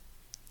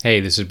Hey,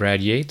 this is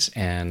Brad Yates,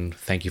 and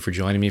thank you for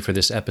joining me for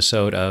this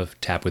episode of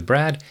Tap with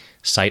Brad,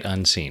 Sight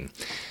Unseen,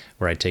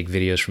 where I take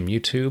videos from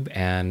YouTube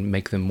and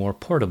make them more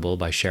portable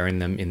by sharing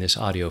them in this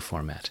audio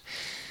format.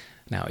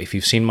 Now, if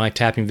you've seen my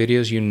tapping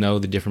videos, you know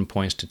the different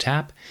points to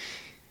tap.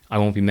 I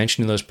won't be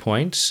mentioning those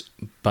points,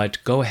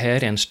 but go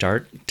ahead and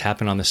start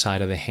tapping on the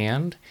side of the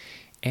hand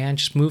and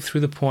just move through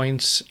the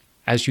points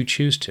as you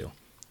choose to.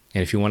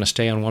 And if you want to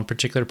stay on one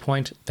particular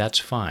point, that's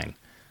fine.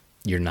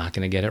 You're not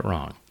going to get it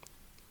wrong.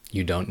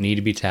 You don't need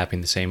to be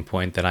tapping the same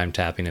point that I'm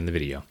tapping in the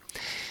video.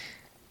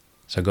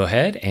 So go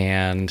ahead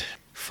and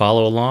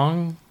follow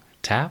along,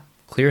 tap,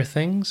 clear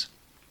things,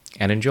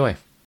 and enjoy.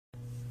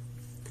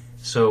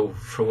 So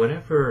for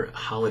whatever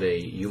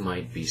holiday you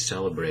might be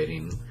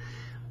celebrating,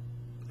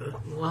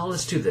 well,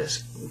 let's do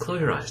this.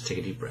 Close your eyes, take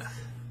a deep breath.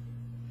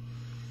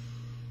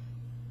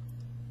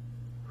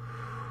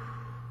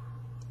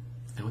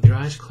 And with your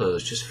eyes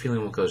closed, just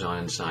feeling what goes on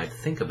inside,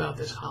 think about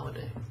this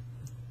holiday.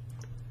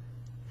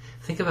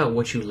 Think about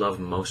what you love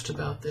most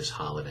about this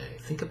holiday.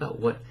 Think about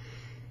what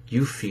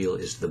you feel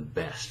is the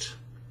best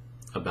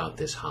about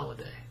this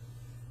holiday.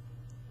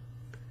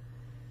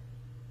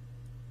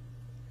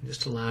 And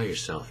just allow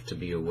yourself to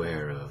be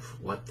aware of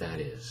what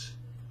that is.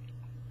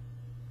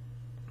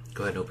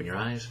 Go ahead and open your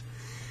eyes.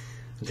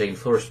 I'm taking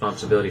full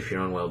responsibility for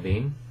your own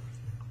well-being.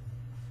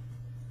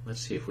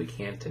 Let's see if we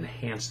can't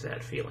enhance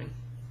that feeling.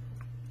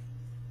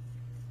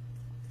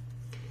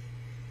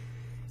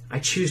 I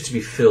choose to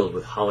be filled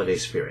with holiday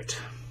spirit.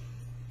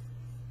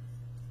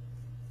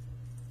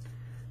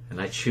 And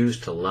I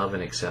choose to love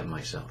and accept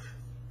myself.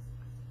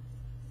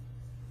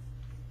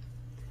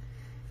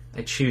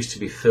 I choose to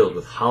be filled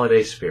with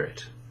holiday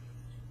spirit.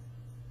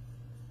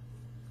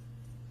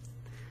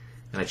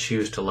 And I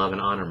choose to love and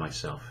honor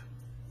myself.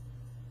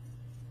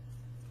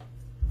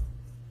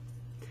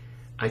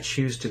 I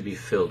choose to be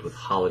filled with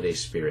holiday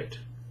spirit.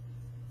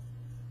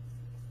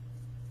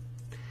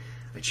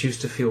 I choose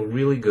to feel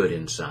really good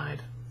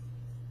inside,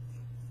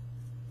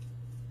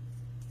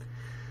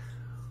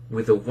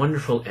 with a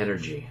wonderful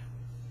energy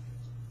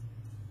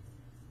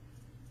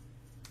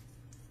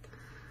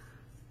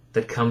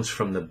that comes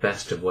from the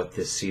best of what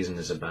this season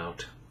is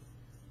about.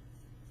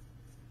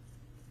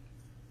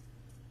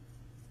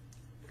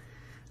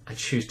 I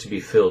choose to be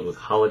filled with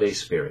holiday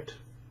spirit.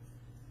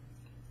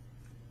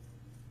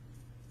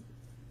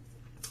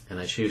 And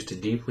I choose to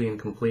deeply and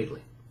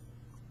completely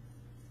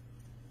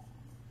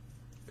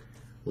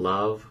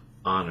love,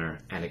 honor,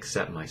 and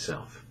accept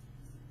myself.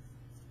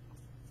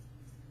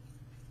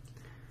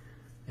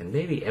 And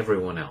maybe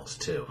everyone else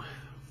too.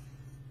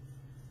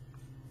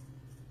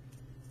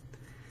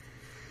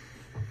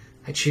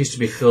 I choose to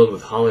be filled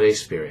with holiday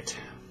spirit.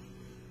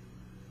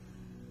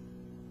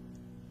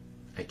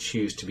 I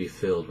choose to be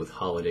filled with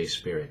holiday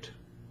spirit.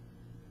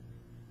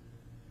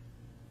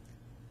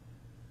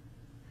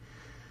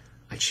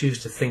 I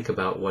choose to think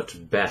about what's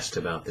best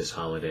about this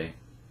holiday.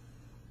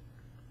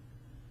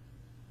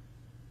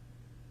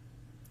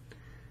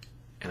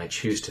 And I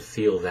choose to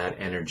feel that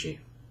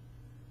energy.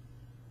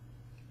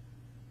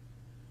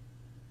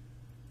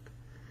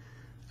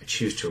 I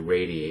choose to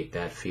radiate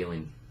that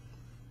feeling.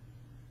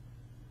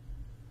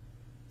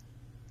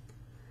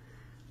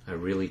 I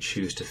really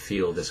choose to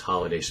feel this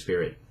holiday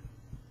spirit,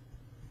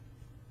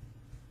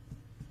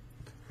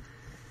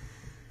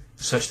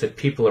 such that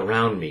people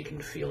around me can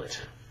feel it.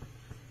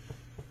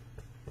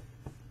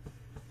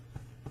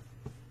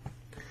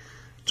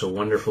 It's a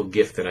wonderful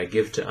gift that I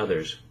give to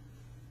others.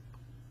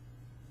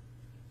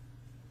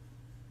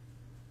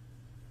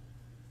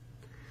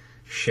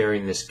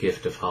 Sharing this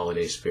gift of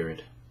holiday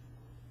spirit.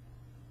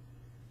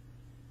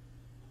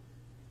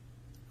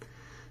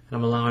 And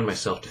I'm allowing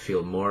myself to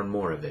feel more and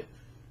more of it.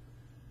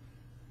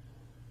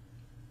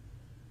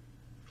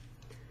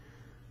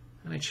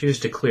 And I choose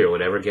to clear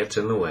whatever gets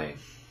in the way.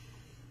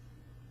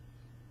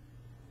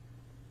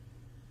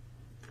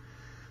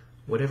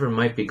 Whatever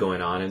might be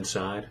going on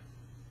inside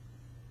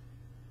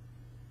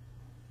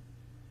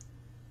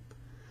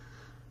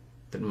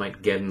that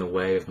might get in the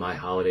way of my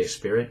holiday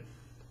spirit,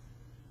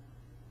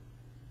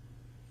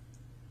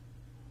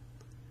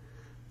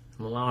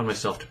 I'm allowing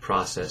myself to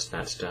process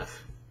that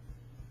stuff.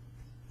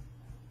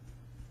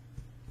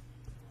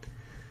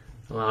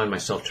 Allowing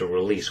myself to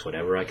release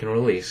whatever I can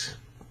release.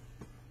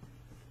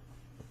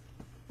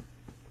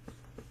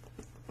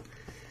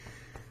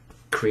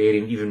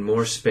 Creating even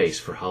more space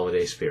for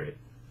holiday spirit.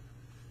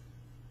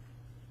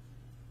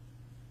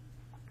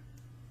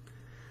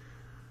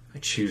 I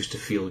choose to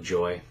feel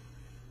joy.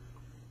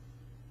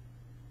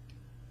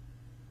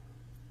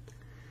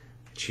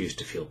 I choose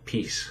to feel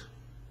peace.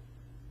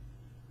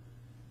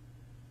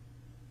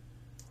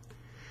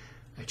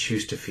 I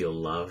choose to feel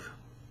love.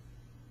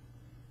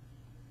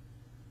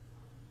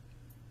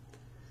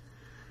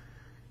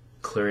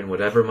 Clearing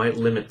whatever might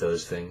limit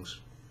those things.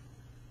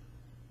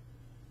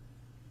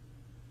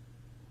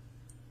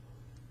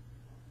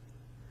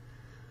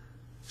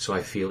 So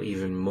I feel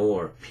even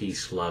more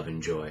peace, love,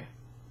 and joy.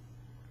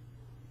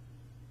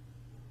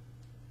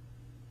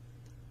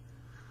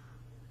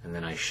 And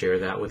then I share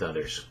that with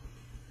others.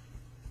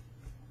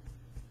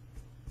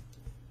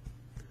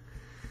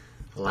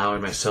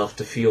 allowing myself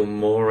to feel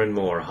more and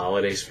more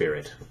holiday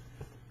spirit.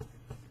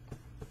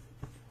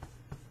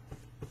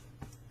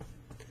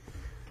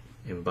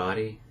 In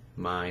body,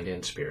 mind,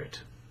 and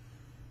spirit.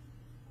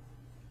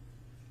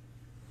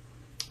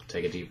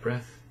 Take a deep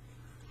breath.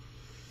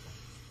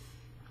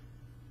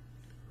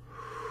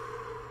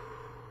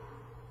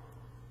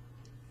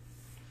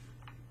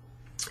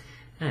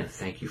 And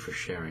thank you for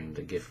sharing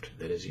the gift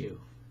that is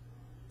you.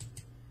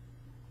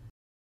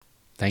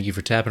 Thank you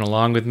for tapping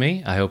along with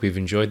me. I hope you've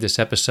enjoyed this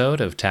episode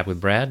of Tap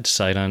with Brad,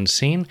 Sight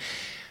Unseen.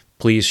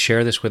 Please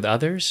share this with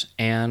others,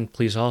 and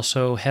please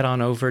also head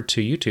on over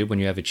to YouTube when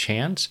you have a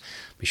chance.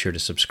 Be sure to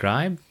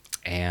subscribe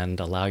and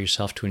allow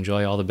yourself to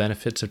enjoy all the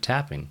benefits of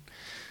tapping,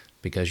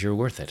 because you're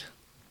worth it.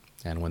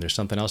 And when there's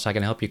something else I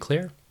can help you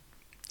clear,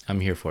 I'm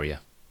here for you.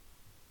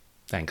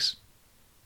 Thanks.